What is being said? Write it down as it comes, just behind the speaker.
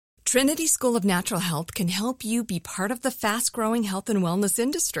Trinity School of Natural Health can help you be part of the fast-growing health and wellness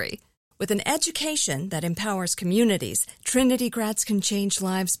industry. With an education that empowers communities, Trinity grads can change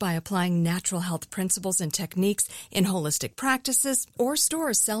lives by applying natural health principles and techniques in holistic practices or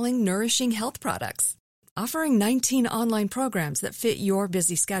stores selling nourishing health products. Offering 19 online programs that fit your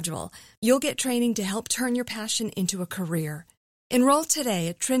busy schedule, you'll get training to help turn your passion into a career. Enroll today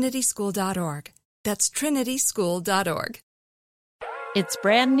at trinityschool.org. That's trinityschool.org. It's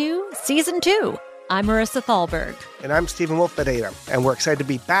brand new, Season 2. I'm Marissa Thalberg. And I'm Stephen Wolf Pereira, and we're excited to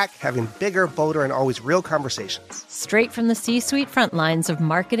be back having bigger, bolder, and always real conversations. Straight from the C-suite front lines of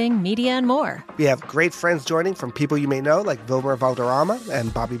marketing, media, and more. We have great friends joining from people you may know, like Wilmer Valderrama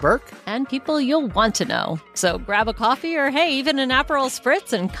and Bobby Burke. And people you'll want to know. So grab a coffee or, hey, even an Aperol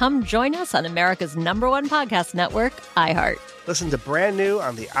Spritz and come join us on America's #1 podcast network, iHeart. Listen to Brand New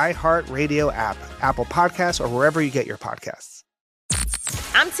on the iHeart Radio app, Apple Podcasts, or wherever you get your podcasts.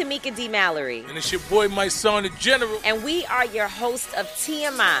 I'm Tamika D. Mallory. And it's your boy, my son, the General. And we are your hosts of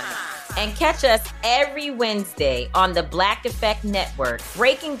TMI. And catch us every Wednesday on the Black Effect Network,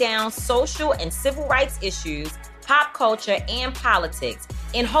 breaking down social and civil rights issues, pop culture, and politics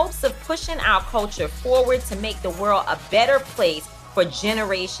in hopes of pushing our culture forward to make the world a better place for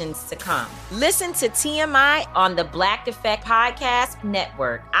generations to come. Listen to TMI on the Black Effect Podcast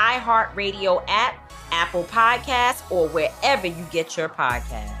Network, iHeartRadio app, Apple Podcasts, or wherever you get your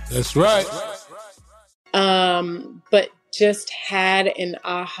podcasts. That's right. But just had an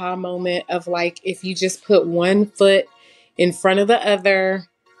aha moment of like, if you just put one foot in front of the other,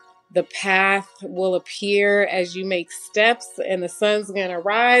 the path will appear as you make steps, and the sun's going to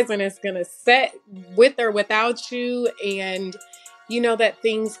rise and it's going to set with or without you. And you know that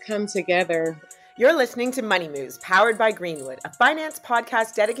things come together. You're listening to Money Moves, powered by Greenwood, a finance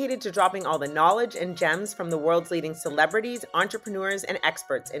podcast dedicated to dropping all the knowledge and gems from the world's leading celebrities, entrepreneurs, and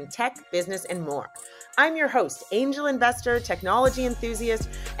experts in tech, business, and more. I'm your host, angel investor, technology enthusiast,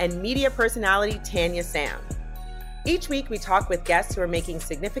 and media personality Tanya Sam. Each week, we talk with guests who are making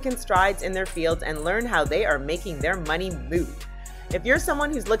significant strides in their fields and learn how they are making their money move. If you're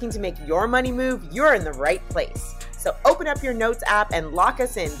someone who's looking to make your money move, you're in the right place. So open up your notes app and lock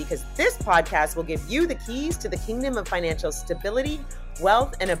us in, because this podcast will give you the keys to the kingdom of financial stability,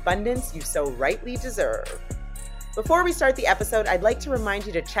 wealth, and abundance you so rightly deserve. Before we start the episode, I'd like to remind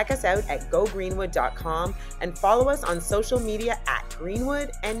you to check us out at gogreenwood.com and follow us on social media at Greenwood,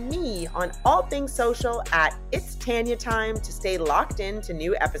 and me on all things social at It's Tanya Time to stay locked in to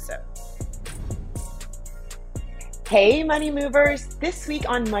new episodes. Hey, Money Movers! This week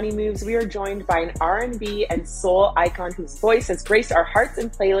on Money Moves, we are joined by an R&B and soul icon whose voice has graced our hearts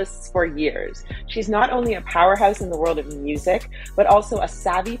and playlists for years. She's not only a powerhouse in the world of music, but also a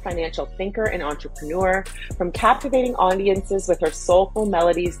savvy financial thinker and entrepreneur. From captivating audiences with her soulful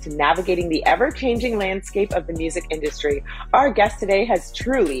melodies to navigating the ever-changing landscape of the music industry, our guest today has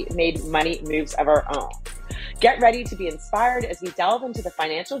truly made money moves of her own. Get ready to be inspired as we delve into the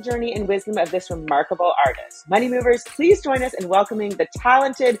financial journey and wisdom of this remarkable artist. Money Movers, please join us in welcoming the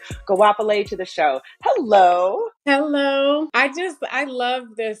talented Goapele to the show. Hello. Hello. I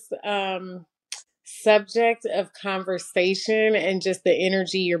love this subject of conversation and just the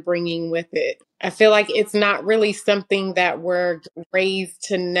energy you're bringing with it. I feel like it's not really something that we're raised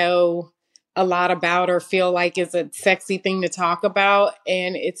to know a lot about or feel like is a sexy thing to talk about.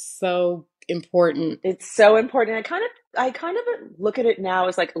 And it's so important. It's so important. I kind of look at it now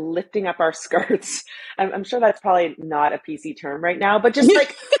as like lifting up our skirts. I'm sure that's probably not a PC term right now, but just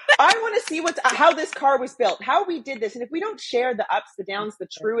like, I want to see how this car was built, how we did this. And if we don't share the ups, the downs, the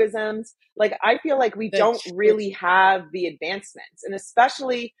truisms, like I feel like we don't really have the advancements. And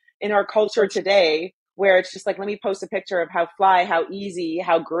especially in our culture today, where it's just like, let me post a picture of how fly, how easy,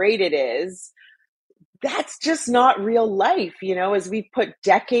 how great it is. That's just not real life, you know, as we put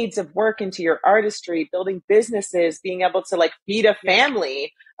decades of work into your artistry, building businesses, being able to like feed a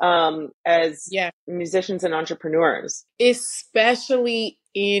family as musicians and entrepreneurs. Especially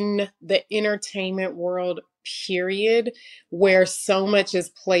in the entertainment world, period, where so much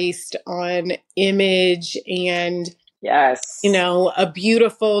is placed on image and, you know, a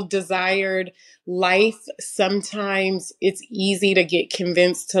beautiful, desired life. Sometimes it's easy to get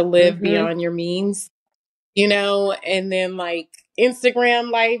convinced to live beyond your means. You know, and then like Instagram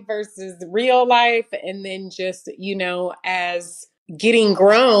life versus real life. And then just, you know, as getting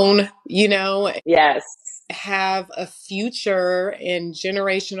grown, you know, have a future and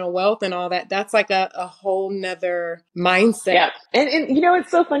generational wealth and all that. That's like a whole nother mindset. Yeah. And you know,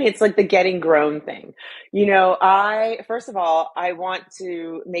 it's so funny. It's like the getting grown thing. You know, first of all, I want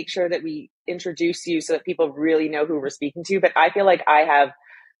to make sure that we introduce you so that people really know who we're speaking to. But I feel like I have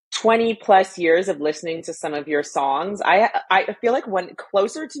 20 plus years of listening to some of your songs, I feel like one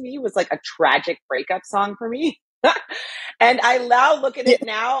closer to me was like a tragic breakup song for me. And I now look at it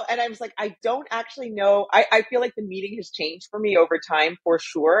now and I'm just like, I don't actually know. I feel like the meaning has changed for me over time for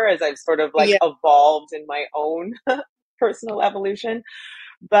sure, as I've sort of like evolved in my own personal evolution.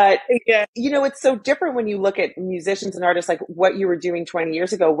 But, it's so different when you look at musicians and artists, like what you were doing 20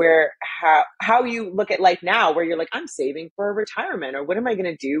 years ago, where how you look at life now, where you're like, I'm saving for retirement, or what am I going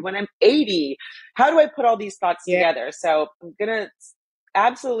to do when I'm 80? How do I put all these thoughts together? So I'm going to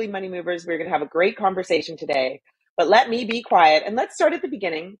absolutely money movers. We're going to have a great conversation today, but let me be quiet and let's start at the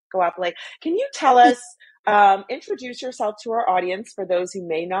beginning. Goapele, can you tell us, introduce yourself to our audience for those who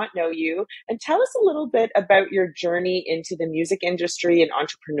may not know you, and tell us a little bit about your journey into the music industry and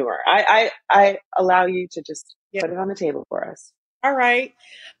entrepreneur. I allow you to just put it on the table for us. All right.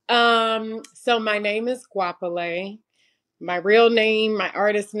 So my name is Goapele, my real name, my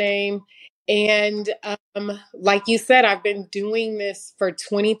artist name. And like you said, I've been doing this for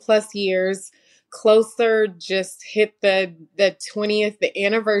 20 plus years. Closer just hit the 20th, the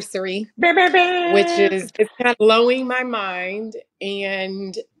anniversary, which is it's kind of blowing my mind.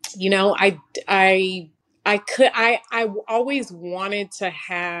 And I always wanted to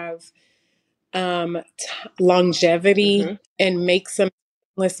have longevity and make some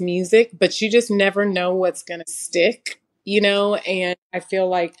less music, but you just never know what's going to stick. And I feel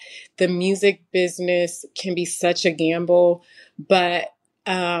like the music business can be such a gamble, but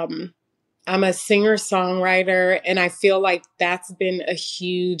I'm a singer-songwriter, and I feel like that's been a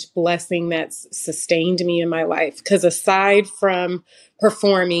huge blessing that's sustained me in my life. Because aside from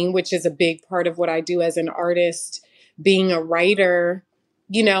performing, which is a big part of what I do as an artist, being a writer,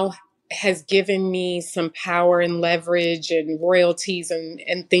 has given me some power and leverage and royalties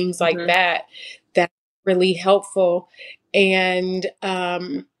and things like that. That's really helpful. And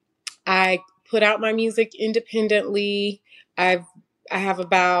I put out my music independently. I have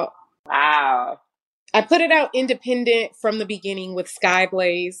about... Wow. I put it out independent from the beginning with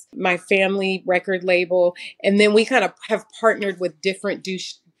Skyblaze, my family record label. And then we kind of have partnered with different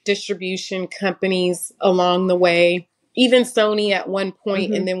distribution companies along the way, even Sony at one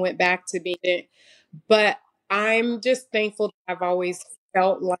point, and then went back to being it. But I'm just thankful that I've always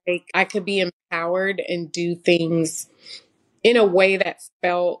felt like I could be empowered and do things in a way that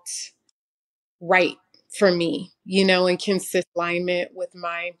felt right for me, and consistent alignment with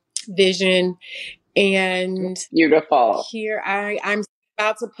my vision. And beautiful. Here I'm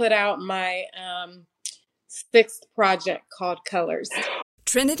about to put out my 6th project called Colors.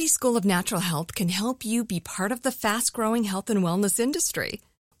 Trinity School of Natural Health can help you be part of the fast-growing health and wellness industry.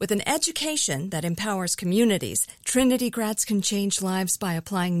 With an education that empowers communities, Trinity grads can change lives by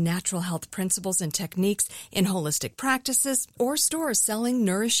applying natural health principles and techniques in holistic practices or stores selling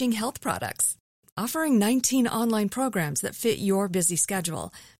nourishing health products. Offering 19 online programs that fit your busy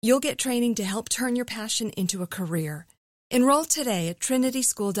schedule, you'll get training to help turn your passion into a career. Enroll today at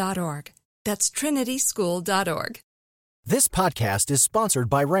trinityschool.org. That's trinityschool.org. This podcast is sponsored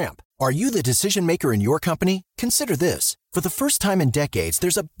by Ramp. Are you the decision maker in your company? Consider this. For the first time in decades,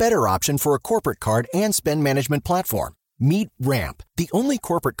 there's a better option for a corporate card and spend management platform. Meet Ramp, the only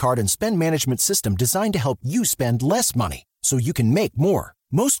corporate card and spend management system designed to help you spend less money so you can make more.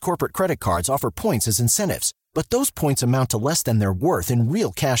 Most corporate credit cards offer points as incentives, but those points amount to less than their worth in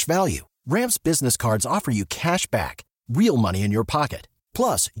real cash value. Ramp's business cards offer you cash back, real money in your pocket.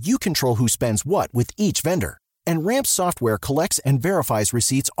 Plus, you control who spends what with each vendor. And Ramp's software collects and verifies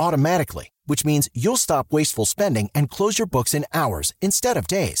receipts automatically, which means you'll stop wasteful spending and close your books in hours instead of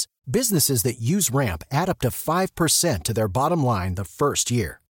days. Businesses that use Ramp add up to 5% to their bottom line the first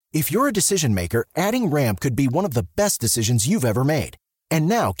year. If you're a decision maker, adding Ramp could be one of the best decisions you've ever made. And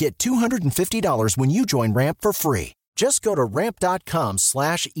now get $250 when you join Ramp for free. Just go to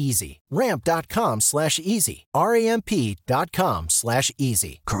ramp.com/easy. Ramp.com/easy. RAMP.com/easy.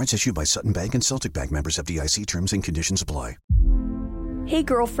 Cards issued by Sutton Bank and Celtic Bank, members of FDIC. Terms and conditions apply. Hey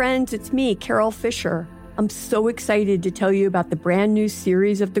girlfriends, it's me, Carol Fisher. I'm so excited to tell you about the brand new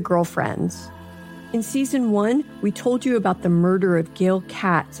series of The Girlfriends. In season 1, we told you about the murder of Gail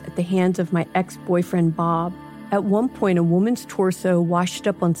Katz at the hands of my ex-boyfriend Bob. At one point, a woman's torso washed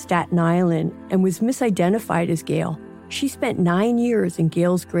up on Staten Island and was misidentified as Gail. She spent 9 years in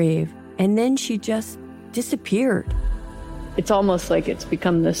Gail's grave, and then she just disappeared. It's almost like it's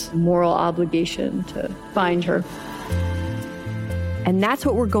become this moral obligation to find her. And that's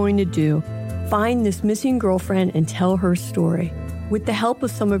what we're going to do. Find this missing girlfriend and tell her story. With the help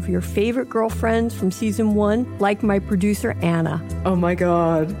of some of your favorite girlfriends from season 1, like my producer Anna. Oh my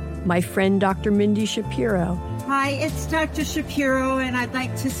God. My friend Dr. Mindy Shapiro. Hi, it's Dr. Shapiro, and I'd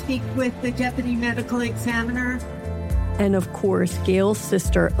like to speak with the Deputy Medical Examiner. And of course, Gail's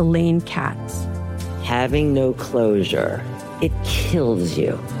sister, Elaine Katz. Having no closure, it kills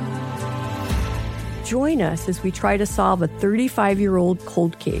you. Join us as we try to solve a 35-year-old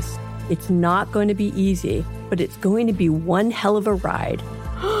cold case. It's not going to be easy, but it's going to be one hell of a ride.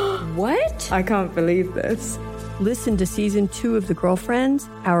 What? I can't believe this. Listen to Season 2 of The Girlfriends,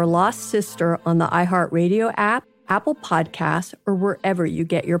 Our Lost Sister on the iHeartRadio app, Apple Podcasts, or wherever you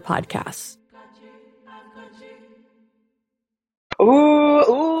get your podcasts. I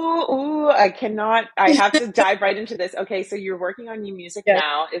have to dive right into this. Okay, so you're working on new music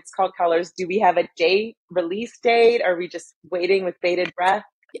now. It's called Colors. Do we have a release date? Are we just waiting with bated breath?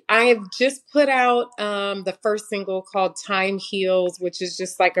 I have just put out the first single called Time Heals, which is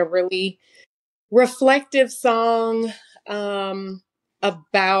just like a really reflective song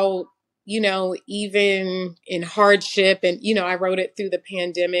about, even in hardship. And, I wrote it through the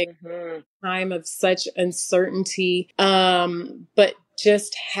pandemic, time of such uncertainty, but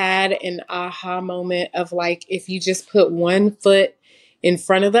just had an aha moment of like, if you just put one foot in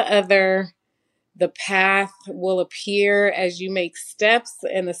front of the other, the path will appear as you make steps,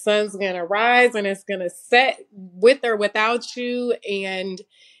 and the sun's going to rise and it's going to set with or without you. And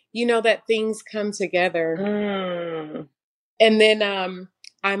that things come together. And then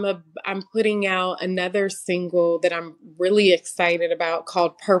I'm putting out another single that I'm really excited about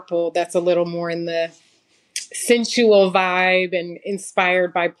called Purple. That's a little more in the sensual vibe and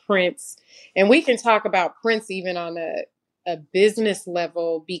inspired by Prince. And we can talk about Prince even on a business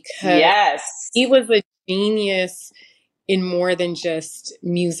level, because he was a genius in more than just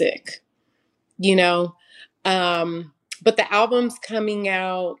music, but the album's coming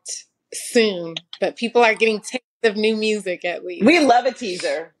out soon, but people are getting tastes of new music at least. We love a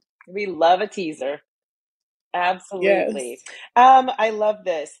teaser. Absolutely. Yes. I love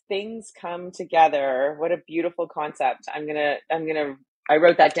this. Things come together. What a beautiful concept. I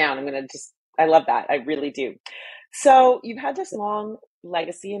wrote that down. I love that. I really do. So you've had this long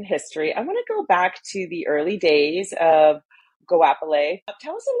legacy in history. I want to go back to the early days of Goapele.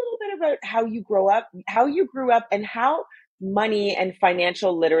 Tell us a little bit about how you grew up and how money and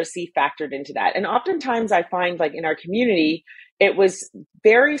financial literacy factored into that. And oftentimes I find, like, in our community, it was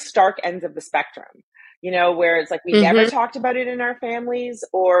very stark ends of the spectrum, where it's like we never talked about it in our families,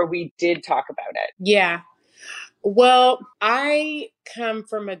 or we did talk about it. Yeah. Well, I come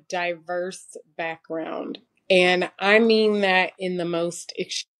from a diverse background, and I mean that in the most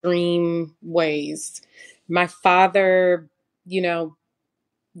extreme ways. My father,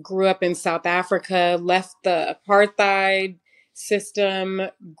 grew up in South Africa, left the apartheid system,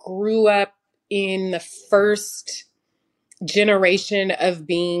 grew up in the first generation of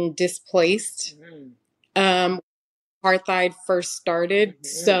being displaced. Apartheid first started.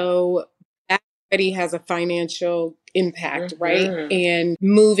 So that already has a financial impact, right? And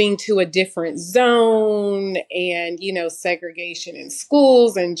moving to a different zone and, segregation in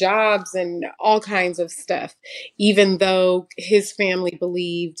schools and jobs and all kinds of stuff, even though his family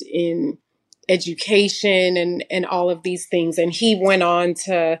believed in education and all of these things. And he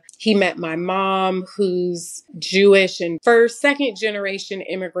met my mom, who's Jewish and second generation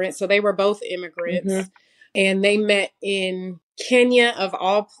immigrant. So they were both immigrants. And they met in Kenya, of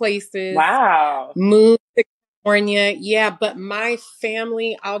all places. Wow. Moved to California. Yeah, but my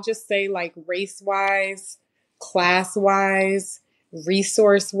family, I'll just say, like, race-wise, class-wise,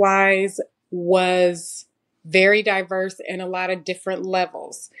 resource-wise, was very diverse in a lot of different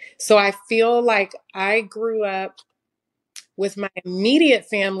levels. So I feel like I grew up with my immediate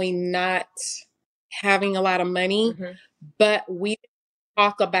family not having a lot of money, but we didn't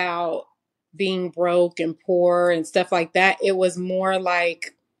talk about being broke and poor and stuff like that. It was more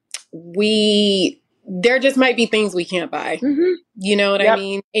like there just might be things we can't buy. You know what I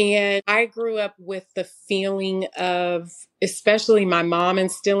mean? And I grew up with the feeling of, especially my mom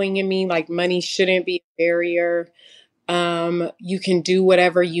instilling in me, like, money shouldn't be a barrier. You can do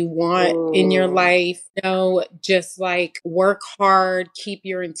whatever you want in your life. Just like work hard, keep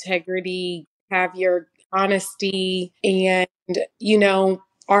your integrity, have your honesty. And,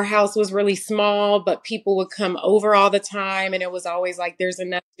 our house was really small, but people would come over all the time. And it was always like, there's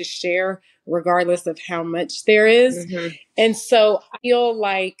enough to share regardless of how much there is. And so I feel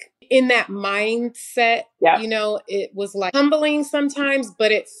like in that mindset, it was like humbling sometimes,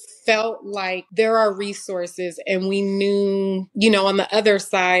 but it felt like there are resources. And we knew, on the other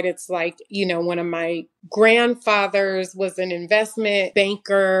side, it's like, one of my grandfathers was an investment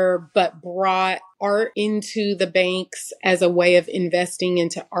banker, but brought art into the banks as a way of investing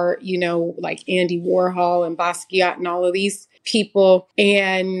into art, like Andy Warhol and Basquiat and all of these people.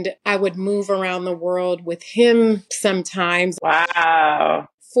 And I would move around the world with him sometimes. Wow.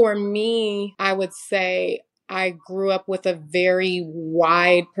 For me, I would say I grew up with a very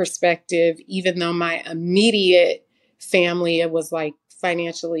wide perspective, even though my immediate family, it was like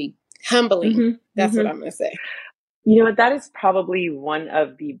financially humbling. Mm-hmm. That's what I'm going to say. You know what? That is probably one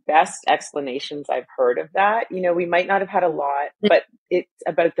of the best explanations I've heard of that. We might not have had a lot, but it's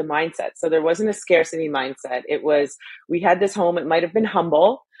about the mindset. So there wasn't a scarcity mindset. It was, we had this home. It might have been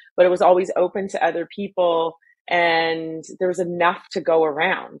humble, but it was always open to other people. And there was enough to go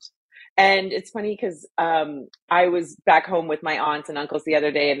around. And it's funny because I was back home with my aunts and uncles the other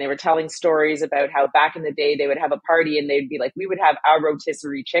day, and they were telling stories about how back in the day they would have a party and they'd be like, we would have our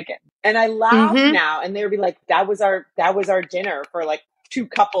rotisserie chicken. And I laugh now, and they would be like, that was our dinner for like 2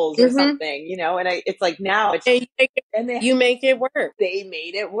 couples or something, And it's like now it's you make it work. They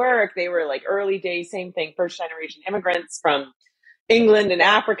made it work. They were like early days, same thing, first generation immigrants from England and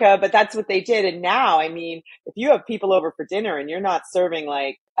Africa, but that's what they did. And now, I mean, if you have people over for dinner and you're not serving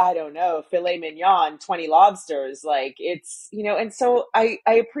like, I don't know, filet mignon, 20 lobsters, like it's, and so I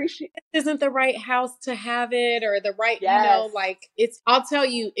appreciate it. Isn't the right house to have it or the right, it's, I'll tell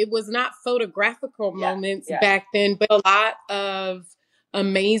you, it was not photographical moments back then, but a lot of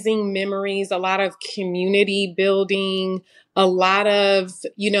amazing memories, a lot of community building, a lot of,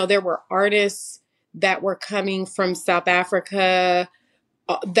 there were artists that were coming from South Africa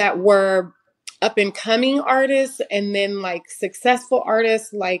that were up and coming artists, and then like successful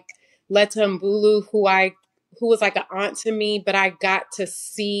artists like Letta Mbulu, who was like an aunt to me, but I got to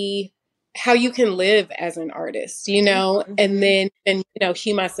see how you can live as an artist, and then,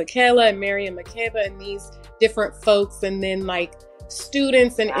 Hima Sekela and Mariam Makeba and these different folks, and then like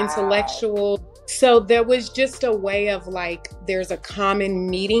students and intellectuals. So there was just a way of like, there's a common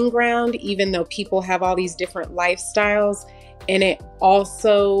meeting ground, even though people have all these different lifestyles. And it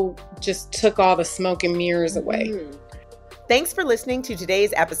also just took all the smoke and mirrors away. Thanks for listening to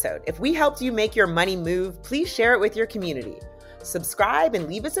today's episode. If we helped you make your money move, please share it with your community. Subscribe and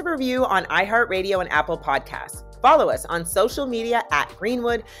leave us a review on iHeartRadio and Apple Podcasts. Follow us on social media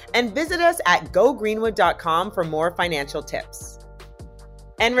 @Greenwood and visit us at gogreenwood.com for more financial tips.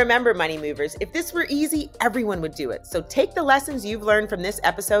 And remember, money movers, if this were easy, everyone would do it. So take the lessons you've learned from this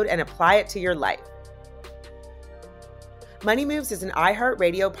episode and apply it to your life. Money Moves is an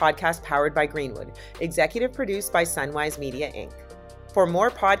iHeartRadio podcast powered by Greenwood, executive produced by Sunwise Media, Inc. For more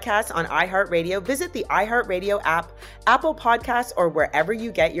podcasts on iHeartRadio, visit the iHeartRadio app, Apple Podcasts, or wherever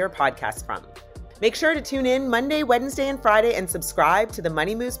you get your podcasts from. Make sure to tune in Monday, Wednesday, and Friday and subscribe to the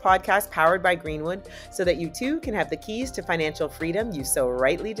Money Moves podcast powered by Greenwood so that you too can have the keys to financial freedom you so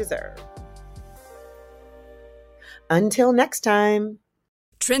rightly deserve. Until next time.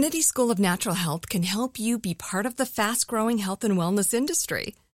 Trinity School of Natural Health can help you be part of the fast-growing health and wellness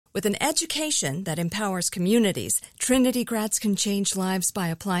industry. With an education that empowers communities, Trinity grads can change lives by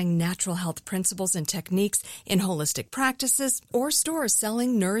applying natural health principles and techniques in holistic practices or stores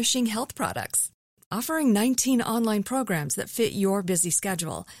selling nourishing health products. Offering 19 online programs that fit your busy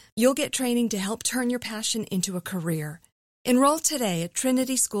schedule, you'll get training to help turn your passion into a career. Enroll today at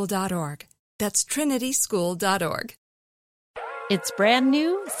trinityschool.org. That's trinityschool.org. It's brand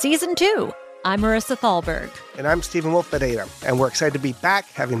new, Season 2. I'm Marissa Thalberg. And I'm Stephen Wolf Pereira. And we're excited to be back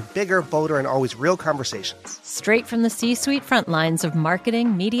having bigger, bolder, and always real conversations. Straight from the C-suite front lines of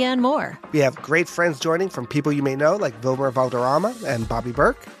marketing, media, and more. We have great friends joining from people you may know, like Vilmer Valderrama and Bobby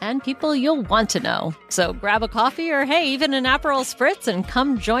Burke. And people you'll want to know. So grab a coffee or, hey, even an Aperol Spritz and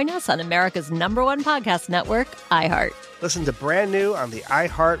come join us on America's #1 podcast network, iHeart. Listen to Brand New on the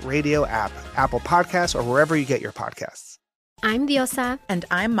iHeart Radio app, Apple Podcasts, or wherever you get your podcasts. I'm Diosa. And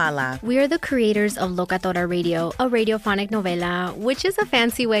I'm Mala. We are the creators of Locatora Radio, a radiophonic novela, which is a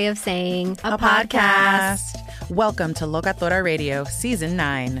fancy way of saying a podcast. Welcome to Locatora Radio, Season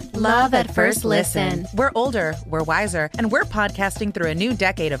 9. Love at first listen. We're older, we're wiser, and we're podcasting through a new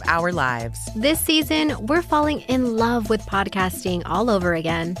decade of our lives. This season, we're falling in love with podcasting all over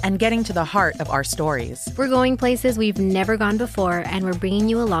again. And getting to the heart of our stories. We're going places we've never gone before, and we're bringing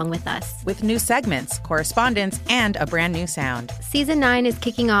you along with us. With new segments, correspondence, and a brand new sound. Season 9 is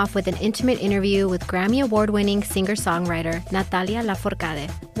kicking off with an intimate interview with Grammy Award-winning singer-songwriter Natalia Lafourcade.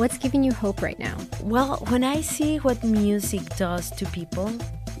 What's giving you hope right now? Well, when I see what music does to people,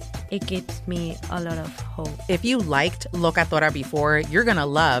 it gives me a lot of hope. If you liked Locatora before, you're going to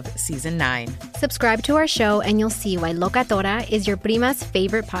love Season 9. Subscribe to our show and you'll see why Locatora is your prima's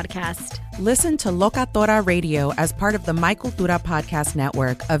favorite podcast. Listen to Locatora Radio as part of the My Cultura Podcast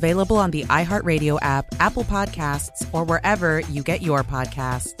Network, available on the iHeartRadio app, Apple Podcasts, or wherever you get your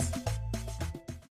podcasts.